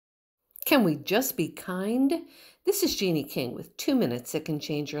Can we just be kind? This is Jeannie King with 2 minutes that can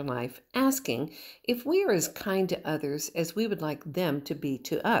change your life, asking if we are as kind to others as we would like them to be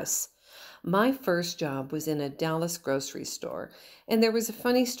to us. My first job was in a Dallas grocery store, and there was a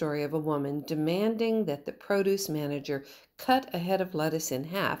funny story of a woman demanding that the produce manager cut a head of lettuce in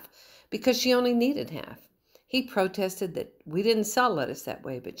half because she only needed half. He protested that we didn't sell lettuce that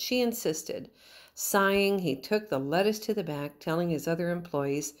way, but she insisted. Sighing, he took the lettuce to the back, telling his other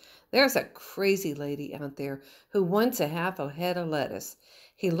employees, "There's a crazy lady out there who wants a half a head of lettuce."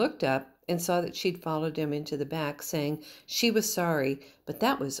 He looked up and saw that she'd followed him into the back, saying she was sorry, but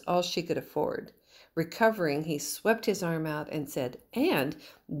that was all she could afford. Recovering, he swept his arm out and said, "And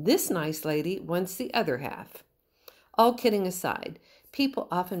this nice lady wants the other half." All kidding aside, people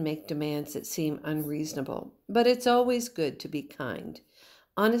often make demands that seem unreasonable, but it's always good to be kind.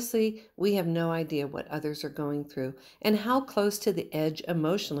 Honestly, we have no idea what others are going through and how close to the edge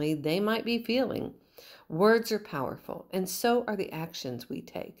emotionally they might be feeling. Words are powerful, and so are the actions we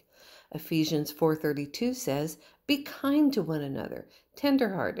take. Ephesians 4:32 says, "Be kind to one another,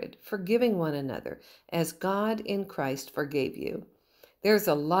 tenderhearted, forgiving one another, as God in Christ forgave you." There's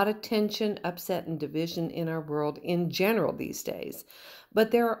a lot of tension, upset, and division in our world in general these days. But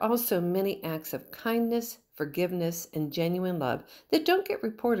there are also many acts of kindness, forgiveness, and genuine love that don't get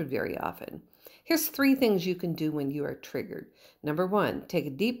reported very often. Here's 3 things you can do when you are triggered. Number 1, take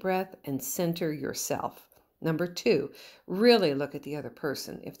a deep breath and center yourself. Number 2, really look at the other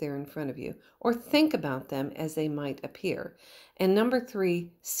person if they're in front of you, or think about them as they might appear. And number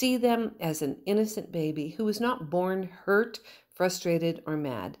 3, see them as an innocent baby who was not born hurt, frustrated, or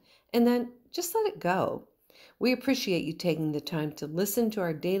mad, and then just let it go. We appreciate you taking the time to listen to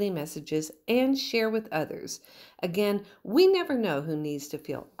our daily messages and share with others. Again, we never know who needs to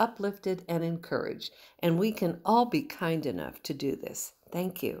feel uplifted and encouraged, and we can all be kind enough to do this.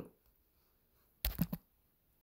 Thank you.